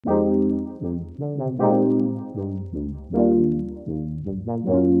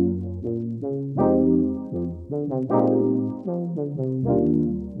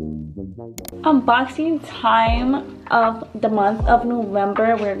Unboxing time of the month of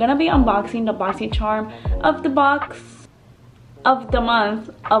November. We're gonna be unboxing the Boxycharm of the box of the month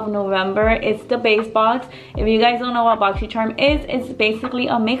of November. It's the base box. If you guys don't know what Boxycharm is, it's basically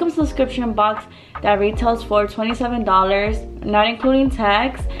a makeup subscription box that retails for $27, not including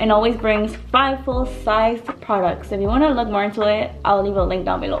tax, and always brings 5 full-sized products. If you want to look more into it, I'll leave a link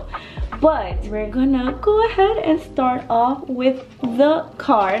down below. But we're gonna go ahead and start off with the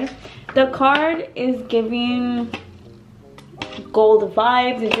card. The card is giving gold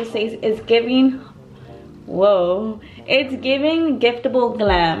vibes. It just says it's giving, whoa, it's giving giftable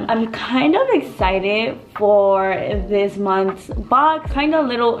glam. I'm kind of excited for this month's box. Kind of a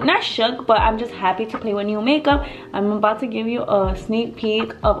little, not shook, but I'm just happy to play with new makeup. I'm about to give you a sneak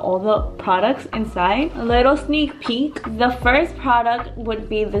peek of all the products inside. A little sneak peek. The first product would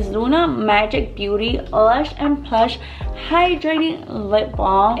be this Luna Magic Beauty Lush and Plush Hydrating Lip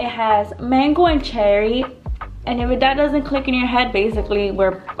Balm. It has mango and cherry, and if that doesn't click in your head, basically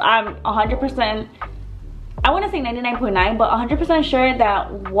I'm 100%, I want to say 99.9, but 100% sure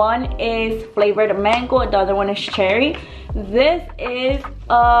that one is flavored mango, the other one is cherry. This is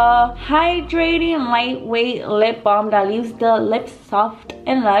a hydrating lightweight lip balm that leaves the lips soft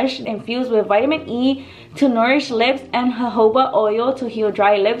and lush, infused with vitamin E to nourish lips and jojoba oil to heal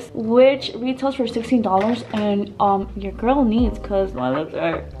dry lips, which retails for $16, and your girl needs, because my lips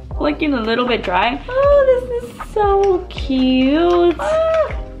are looking a little bit dry. Oh, this is so cute.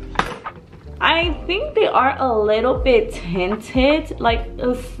 I think they are a little bit tinted, like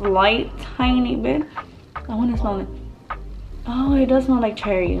a slight tiny bit. I want to smell it. Oh, it does smell like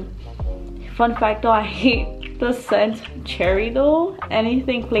cherry. Fun fact though, I hate the scent cherry though.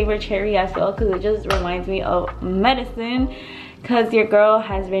 Anything flavored cherry as well, because it just reminds me of medicine, because your girl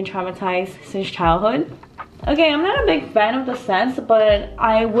has been traumatized since childhood. Okay, I'm not a big fan of the scents, but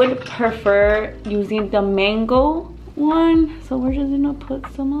I would prefer using the mango one. So we're just gonna put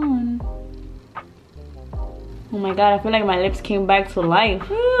some on. Oh my god, I feel like my lips came back to life.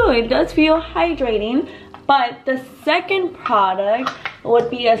 Ooh, it does feel hydrating. But the second product would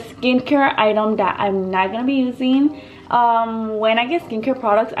be a skincare item that I'm not gonna be using. When I get skincare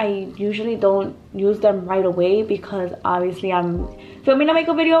products, I usually don't use them right away because obviously I'm filming a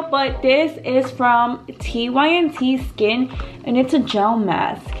makeup video. But this is from Tynt Skin, and it's a gel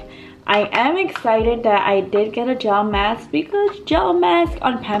mask. I am excited that I did get a gel mask because gel masks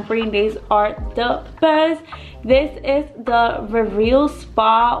on pampering days are the best. This is the Reveal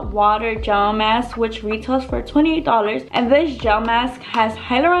Spa Water Gel Mask, which retails for $28. And this gel mask has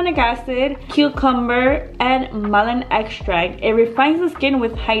hyaluronic acid, cucumber, and melon extract. It refines the skin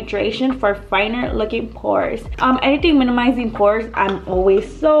with hydration for finer looking pores. Anything minimizing pores, I'm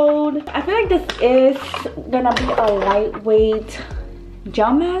always sold. I feel like this is gonna be a lightweight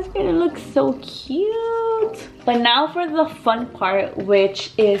gel mask, and it looks so cute. But now for the fun part,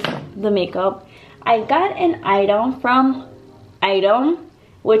 which is the makeup. I got an item from Item,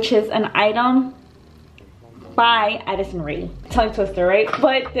 which is an item by Addison. Tongue twister, right?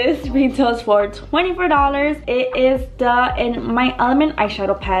 But this retails for $24. It is the In My Element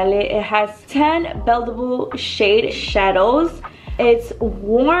eyeshadow palette. It has 10 buildable shade shadows. It's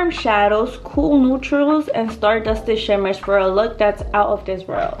warm shadows, cool neutrals, and stardusted shimmers for a look that's out of this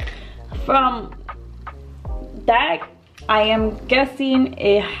world. From that, I am guessing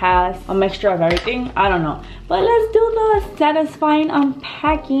it has a mixture of everything. I don't know. But let's do the satisfying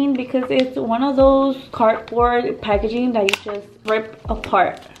unpacking, because it's one of those cardboard packaging that you just rip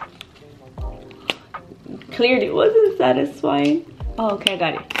apart. Clearly wasn't satisfying. Oh, okay, I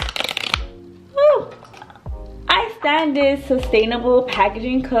got it. Woo! I stand this sustainable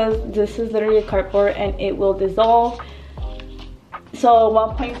packaging because this is literally a cardboard and it will dissolve. So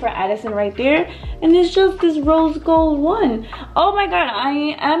 1 point for Addison right there. And it's just this rose gold one. Oh my god,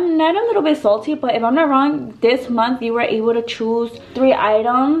 I am not a little bit salty, but if I'm not wrong, this month you were able to choose 3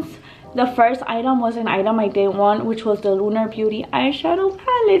 items. The first item was an item I did want, which was the Lunar Beauty eyeshadow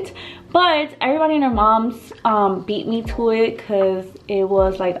palette. But everybody and their moms beat me to it because it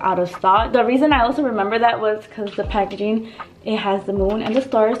was like out of stock. The reason I also remember that was because the packaging, it has the moon and the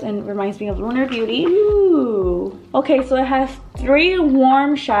stars and reminds me of Lunar Beauty. Ooh. Okay, so it has 3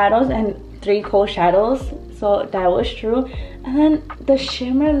 warm shadows and 3 cold shadows. So that was true. And then the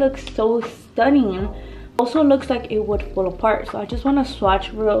shimmer looks so stunning. Also looks like it would fall apart. So I just want to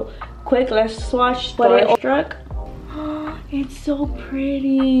swatch real quick. Let's swatch Starstruck. It's so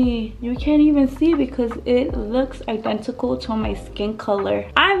pretty. You can't even see because it looks identical to my skin color.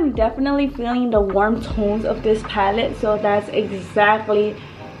 I'm definitely feeling the warm tones of this palette, so that's exactly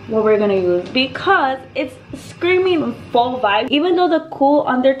what we're gonna use because it's screaming fall vibe, even though the cool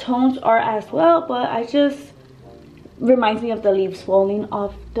undertones are as well, but I just reminds me of the leaves falling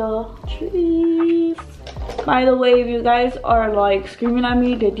off the trees. By the way, if you guys are like screaming at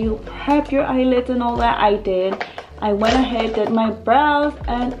me, did you prep your eyelids and all that? I did. I went ahead, did my brows,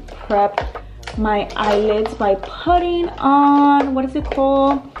 and prepped my eyelids by putting on, what is it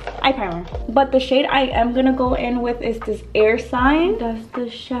called? Eye primer. But the shade I am gonna go in with is this Air Sign. That's the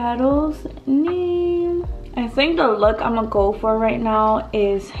shadow's name. I think the look I'm gonna go for right now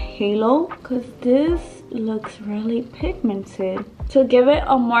is Halo, because this looks really pigmented. To give it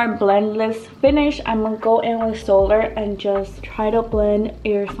a more blendless finish, I'm gonna go in with Solar and just try to blend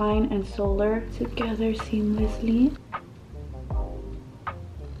Air Sign and Solar together seamlessly.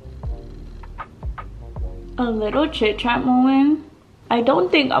 A little chit chat moment. I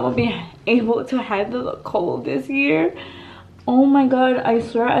don't think I will be able to handle the cold this year. Oh my god, I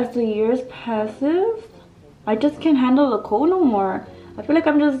swear as the years passes, I just can't handle the cold no more. I feel like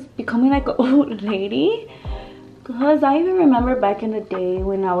I'm just becoming like an old lady. Because I even remember back in the day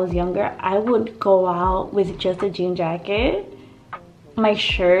when I was younger, I would go out with just a jean jacket, my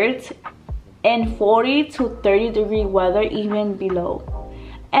shirt, and 40 to 30 degree weather, even below.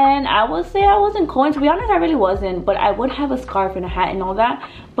 And I would say I wasn't cold. To be honest, I really wasn't. But I would have a scarf and a hat and all that.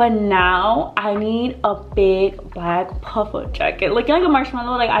 But now I need a big black puffer jacket. Looking like a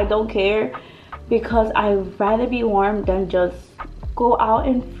marshmallow, like I don't care. Because I'd rather be warm than just go out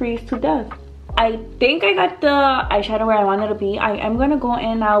and freeze to death. I think I got the eyeshadow where I wanted to be. I am going to go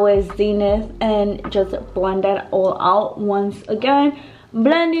in now with Zenith and just blend that all out once again.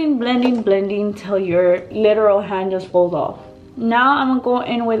 Blending, blending, blending till your literal hand just falls off. Now I'm gonna go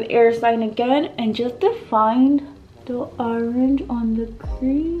in with Air Sign again and just define the orange on the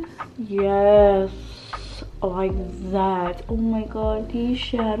crease. Yes, like that. Oh my god, these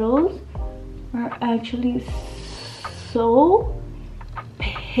shadows are actually so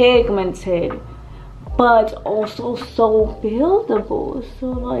pigmented, but also so buildable. So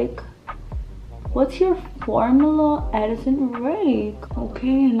like, what's your formula, Addison Rake?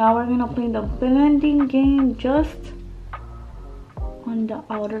 Okay, now we're gonna play the blending game just on the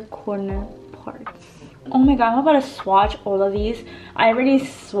outer corner parts. Oh my god, I'm about to swatch all of these. I already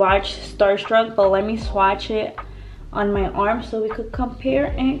swatched Starstruck, but let me swatch it on my arm so we could compare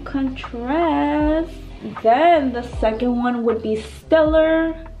and contrast. Then the second one would be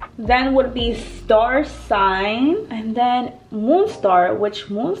Stellar, then would be Star Sign, and then Moonstar, which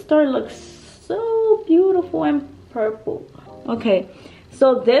Moonstar looks so beautiful and purple. Okay,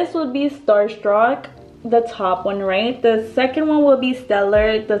 so this would be Starstruck, the top one, right? The second one will be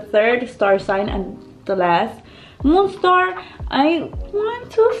Stellar, the third Star Sign, and the last Moonstar. I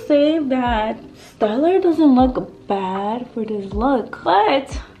want to say that Stellar doesn't look bad for this look,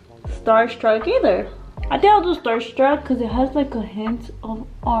 but Starstruck either. I think I'll do Starstruck because it has like a hint of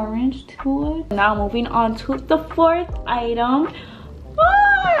orange to it. Now moving on to the fourth item.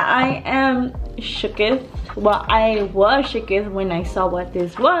 I am shooketh. Well, I was shooketh when I saw what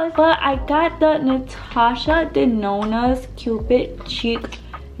this was, but I got the Natasha Denona's Cupid Cheek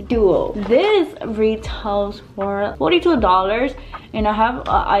Duo. This retails for $42, and I have an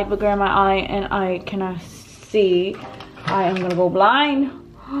eye booger in my eye and I cannot see. I am gonna go blind.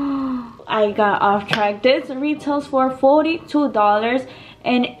 I got off track. This retails for $42,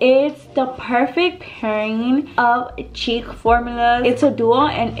 and it's the perfect pairing of cheek formulas. It's a duo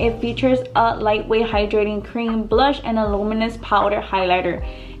and it features a lightweight hydrating cream blush and a luminous powder highlighter,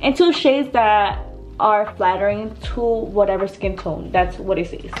 and two shades that are flattering to whatever skin tone. That's what it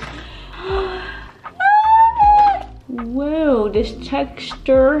says. Whoa, this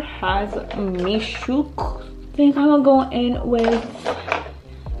texture has me shook. I think I'm gonna go in with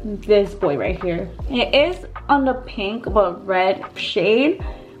this boy right here. It is on the pink but red shade,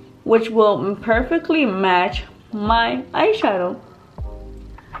 which will perfectly match my eyeshadow.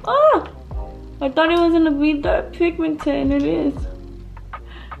 Oh, I thought it was gonna be that pigmented, and it is.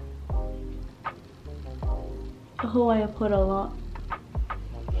 Oh, I put a lot.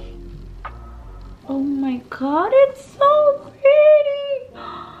 Oh my god, it's so pretty.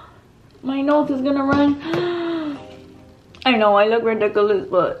 My nose is gonna run. I know I look ridiculous,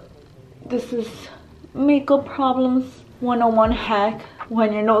 but this is makeup problems 101 hack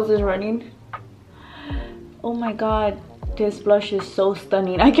when your nose is running. Oh my god, this blush is so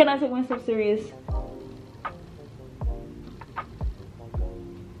stunning. I cannot take myself serious.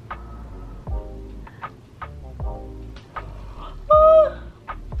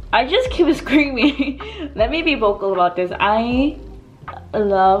 I just keep screaming. Let me be vocal about this. I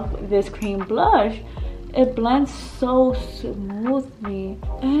love this cream blush. It blends so smoothly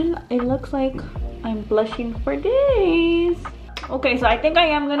and it looks like I'm blushing for days. Okay, so I think I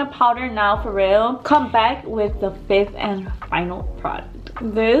am gonna powder now for real. Come back with the 5th and final product.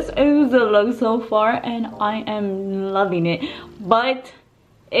 This is the look so far and I am loving it. But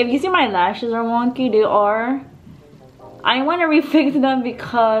if you see my lashes are wonky, they are. I want to refix them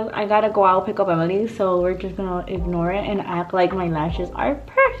because I gotta go out pick up Emily, so we're just gonna ignore it and act like my lashes are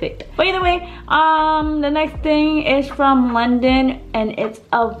perfect. But either way, the next thing is from London and it's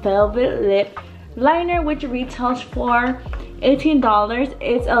a velvet lip liner which retails for $18.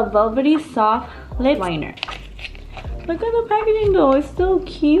 It's a velvety soft lip liner. Look at the packaging though, it's so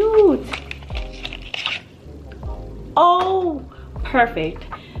cute. Oh, perfect.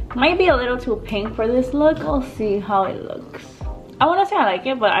 Might be a little too pink for this look. We'll see how it looks. I want to say I like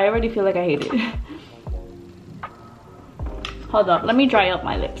it, but I already feel like I hate it. Hold up, let me dry up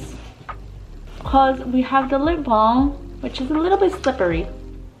my lips. Because we have the lip balm, which is a little bit slippery.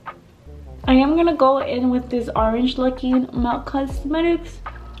 I am going to go in with this orange looking Milk Cosmetics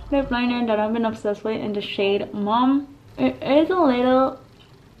lip liner that I've been obsessed with in the shade Mom. It is a little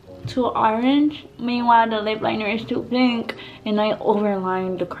too orange, meanwhile the lip liner is too pink and I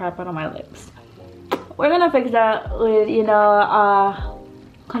overlined the crap out of my lips. We're gonna fix that with, you know,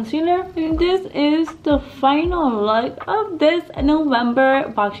 concealer. And this is the final look of this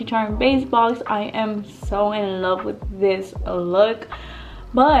November Boxycharm base box. I am so in love with this look,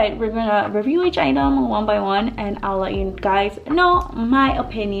 but we're gonna review each item one by one and I'll let you guys know my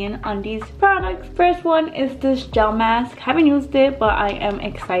opinion on these products. First one is this gel mask. Haven't used it, but I am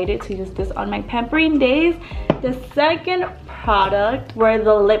excited to use this on my pampering days. The second product were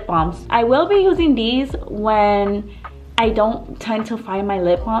the lip balms. I will be using these when I don't tend to find my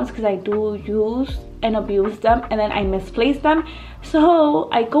lip balms because I do use and abuse them and then I misplace them. So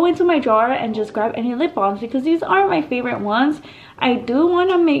I go into my drawer and just grab any lip balms because these are my favorite ones. I do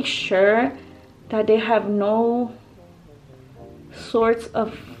want to make sure that they have no sorts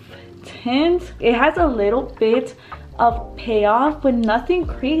of tint. It has a little bit of payoff, but nothing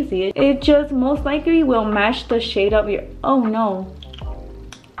crazy. It just most likely will match the shade of your... Oh no,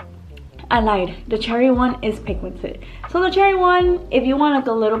 I lied. The cherry one is pigmented. So the cherry one, if you want like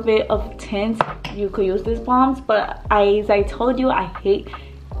a little bit of tint, you could use these balms. But as I told you, I hate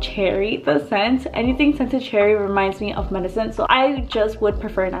cherry, the scent. Anything scented cherry reminds me of medicine, so I just would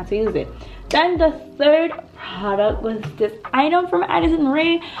prefer not to use it. Then the third product was this item from Addison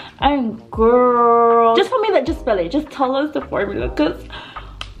Rae, and girl, just tell me that, just spell it, just tell us the formula because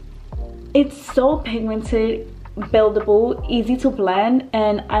it's so pigmented, buildable, easy to blend,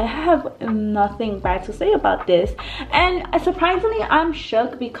 and I have nothing bad to say about this. And surprisingly, I'm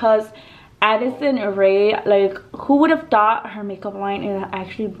shook because Addison Rae, like, who would have thought her makeup line is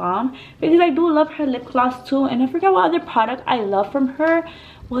actually bomb? Because I do love her lip gloss too, and I forget what other product I love from her.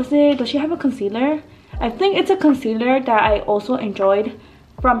 Was it, does she have a concealer? I think it's a concealer that I also enjoyed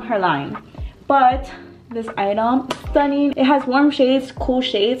from her line. But this item, stunning. It has warm shades, cool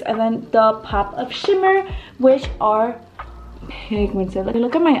shades, and then the pop of shimmer, which are pigmented.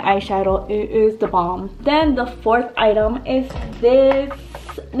 Look at my eyeshadow, it is the bomb. Then the fourth item is this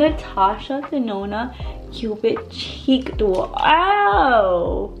Natasha denona Cupid Cheek Duo.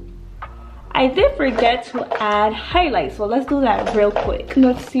 Ow! I did forget to add highlight, so let's do that real quick.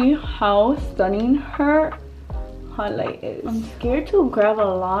 Let's see how stunning her highlight is. I'm scared to grab a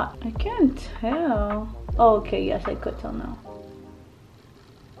lot. I can't tell. Oh, okay, yes, I could tell now.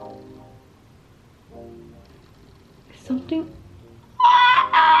 Something.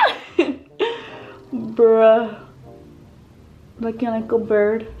 Bruh. Looking like a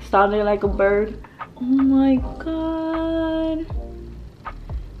bird, sounding like a bird. Oh my god.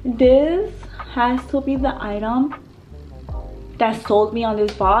 This has to be the item that sold me on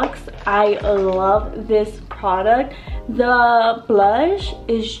this box. I love this product. The blush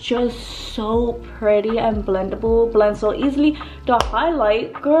is just so pretty and blendable, blends so easily. The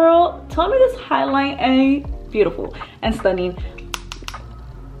highlight, girl, tell me this highlight ain't beautiful and stunning.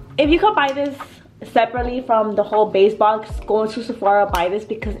 If you could buy this separately from the whole base box, go to Sephora, buy this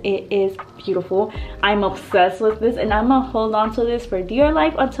because it is beautiful. I'm obsessed with this and I'm gonna hold on to this for dear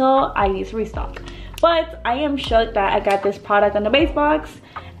life until I need to restock. But I am shocked that I got this product on the base box.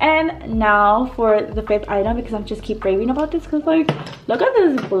 And now for the fifth item, because I just keep raving about this, because like, look at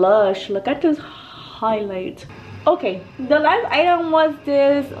this blush, look at this highlight. Okay, the last item was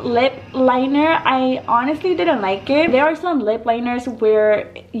this lip liner. I honestly didn't like it. There are some lip liners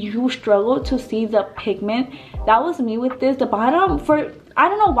where you struggle to see the pigment. That was me with this. The bottom, I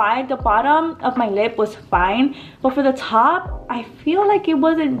don't know why, the bottom of my lip was fine, but for the top I feel like it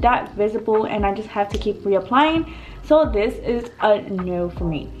wasn't that visible, and I just have to keep reapplying. So this is a no for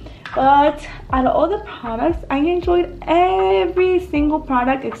me. But out of all the products, I enjoyed every single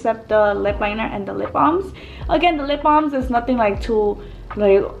product except the lip liner and the lip balms. Again, the lip balms is nothing like to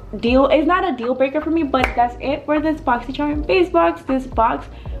like deal, it's not a deal breaker for me, but that's it for this Boxycharm base box. This box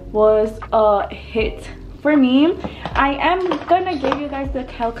was a hit for me. I am gonna give you guys the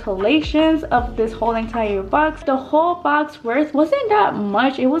calculations of this whole entire box. The whole box worth wasn't that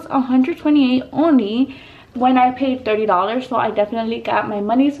much. It was $128 only when I paid $30, so I definitely got my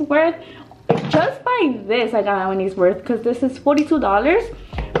money's worth. Just by this I got my money's worth, because this is $42.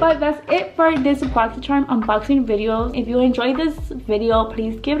 But that's it for this Boxycharm unboxing video. If you enjoyed this video,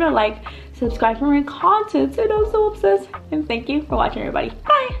 please give it a like, subscribe for more content, and I'm so obsessed. And thank you for watching, everybody.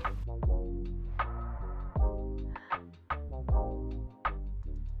 Bye.